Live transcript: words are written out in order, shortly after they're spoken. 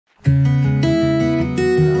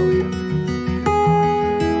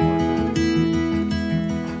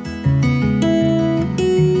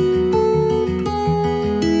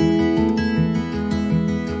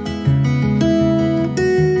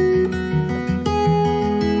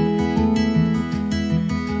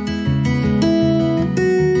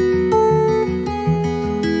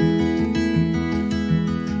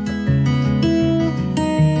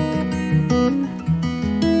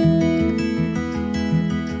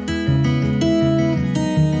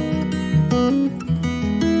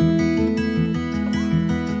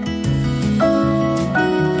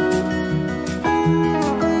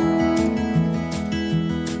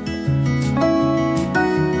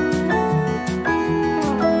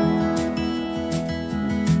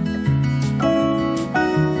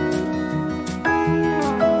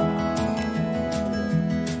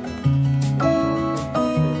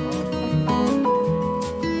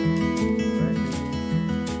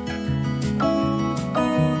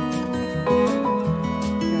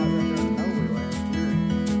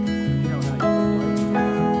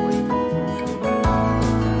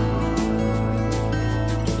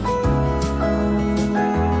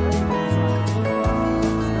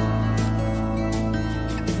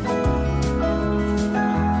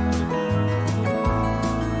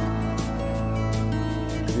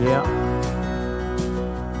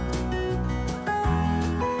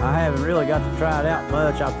try it out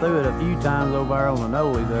much. I threw it a few times over there on the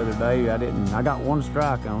nollie the other day. I got one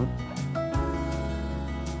strike on it.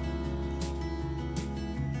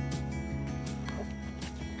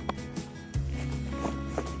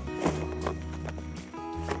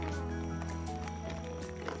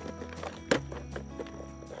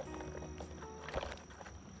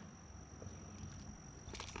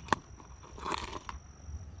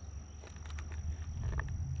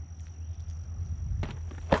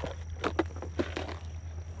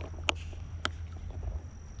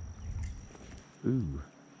 Ooh.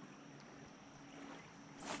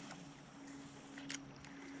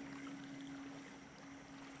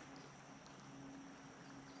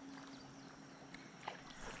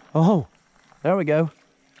 Oh, there we go.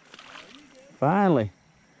 Finally.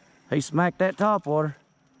 He smacked that top water.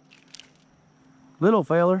 Little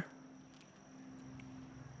feller.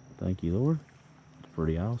 Thank you, Lord. It's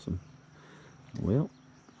pretty awesome. Well,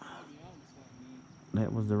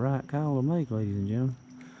 that was the right call to make, ladies and gentlemen.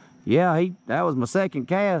 Yeah, that was my second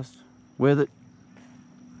cast with it.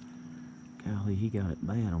 Golly, he got it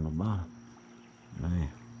bad on the bottom. Man.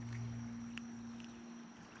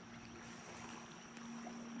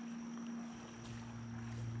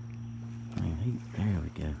 There we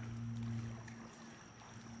go.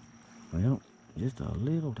 Well, just a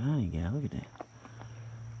little tiny guy. Look at that.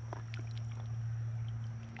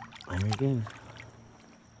 There he goes.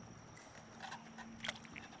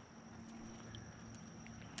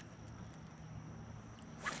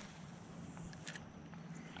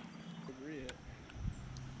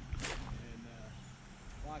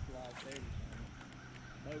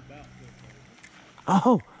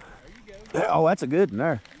 Oh, oh, that's a good one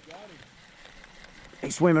there.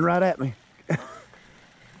 He's swimming right at me. That's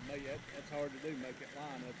hard to do, make it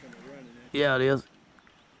line up when they're running it. Yeah, it is.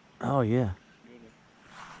 Oh, yeah.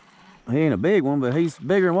 He ain't a big one, but he's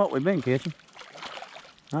bigger than what we've been catching.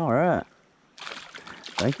 All right.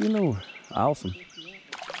 Thank you, Lord. Awesome.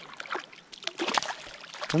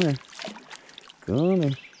 Come here. Come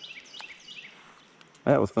here.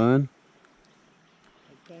 That was fun.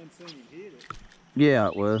 It was fun seeing you hit it. Yeah,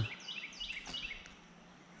 it was.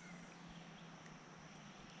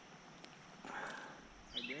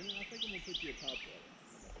 Hey, Brandon, I think I'm going to put you a top water.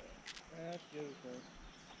 That's good, sir.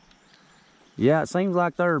 Yeah, it seems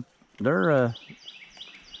like they're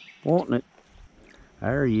wanting it.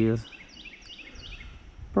 There he is.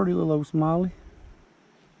 Pretty little old smiley.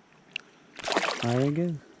 There you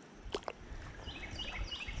go.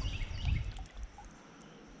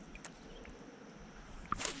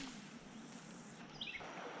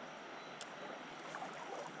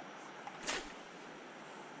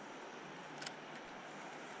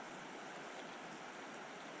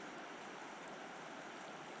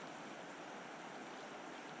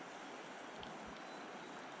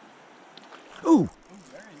 Ooh,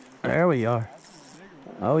 there we are.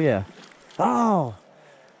 Oh yeah. Oh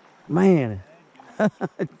man.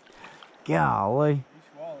 Golly.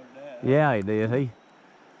 Yeah, he did.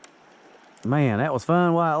 Man, that was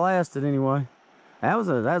fun while it lasted. Anyway, that was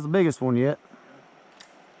the biggest one yet.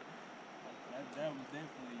 That was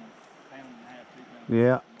definitely a pound and a half, 2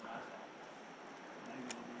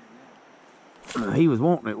 pounds. Yeah. He was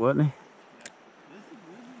wanting it, wasn't he? This is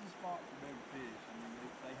the spot for bigger fish. I mean,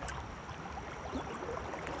 they have.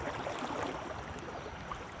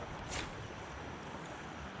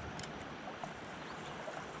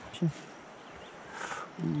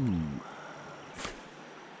 Ooh.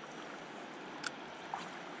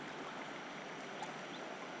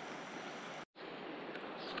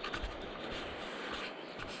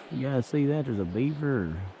 You guys see that? There's a beaver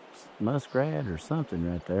or muskrat or something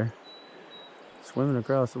right there. Swimming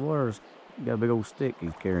across the water. He's got a big old stick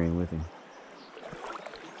he's carrying with him.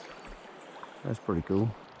 That's pretty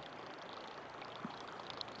cool.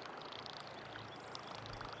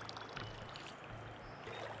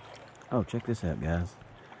 Oh, check this out, guys.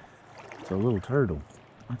 It's a little turtle.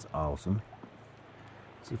 That's awesome.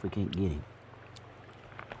 Let's see if we can't get him.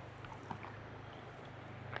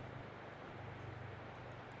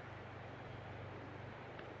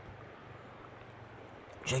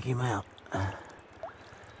 Check him out. Get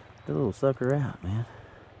the little sucker out, man.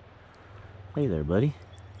 Hey there, buddy.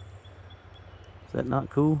 Is that not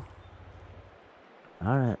cool?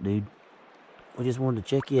 All right, dude. We just wanted to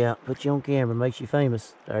check you out. Put you on camera. Makes you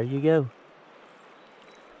famous. There you go.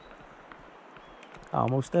 I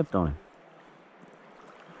almost stepped on him.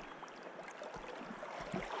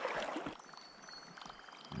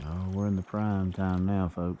 Oh, we're in the prime time now,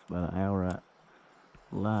 folks. About an hour out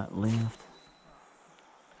light left.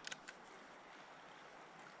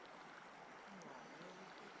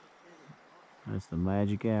 That's the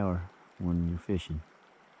magic hour. when you're fishing.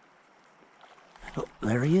 Oh,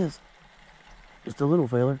 there he is. Just a little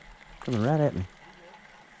feller coming right at me.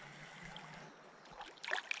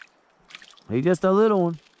 He's just a little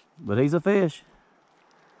one, but he's a fish.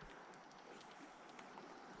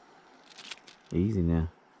 Easy now.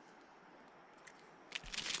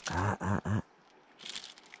 I'm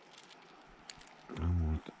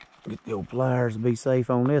gonna get the old pliers to be safe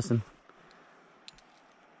on this one.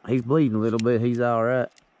 He's bleeding a little bit. He's all right.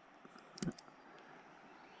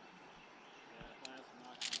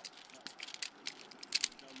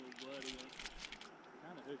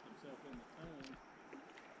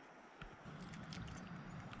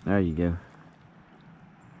 There you go.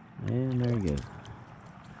 And there you go.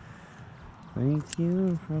 Thank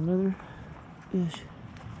you for another fish.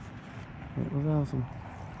 That was awesome.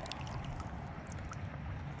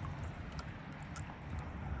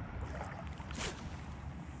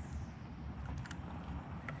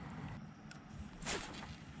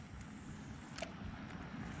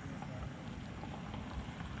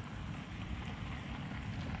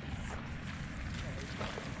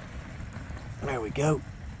 There we go.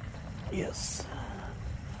 Yes.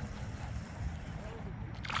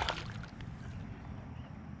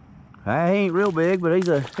 He ain't real big, but he's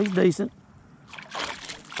decent.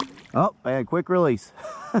 Oh, I had quick release.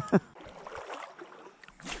 I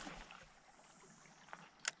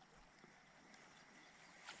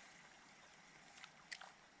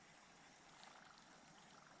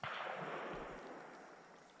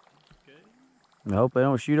hope they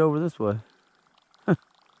don't shoot over this way. I've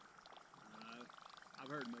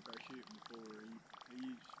heard him up there shooting before.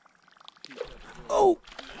 He shoots Oh!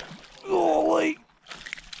 Golly!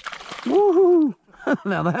 Woohoo!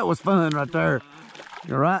 Now that was fun right there.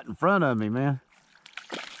 You're right in front of me, man.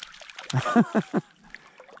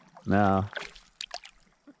 No.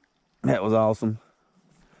 That was awesome.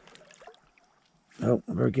 Oh,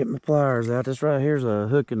 I better get my pliers out. This right here's a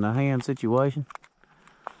hook in the hand situation.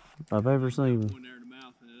 If I've ever seen one. one there in the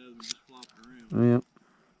mouth and the other one just flopping around. Yep.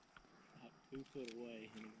 About 2 foot away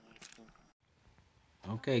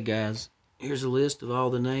anyway. Okay, guys. Here's a list of all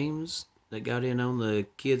the names that got in on the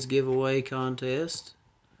kids giveaway contest.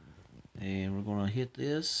 And we're going to hit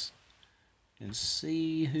this and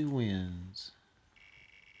see who wins.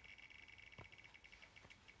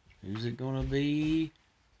 Who's it going to be?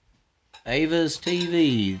 Ava's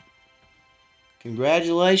TV.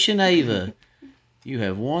 Congratulations, Ava. You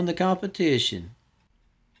have won the competition.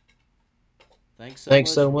 Thanks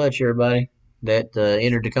so much, everybody that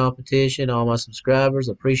entered the competition. All my subscribers,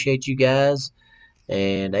 appreciate you guys.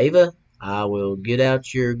 And Ava, I will get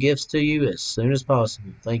out your gifts to you as soon as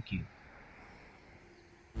possible. Thank you.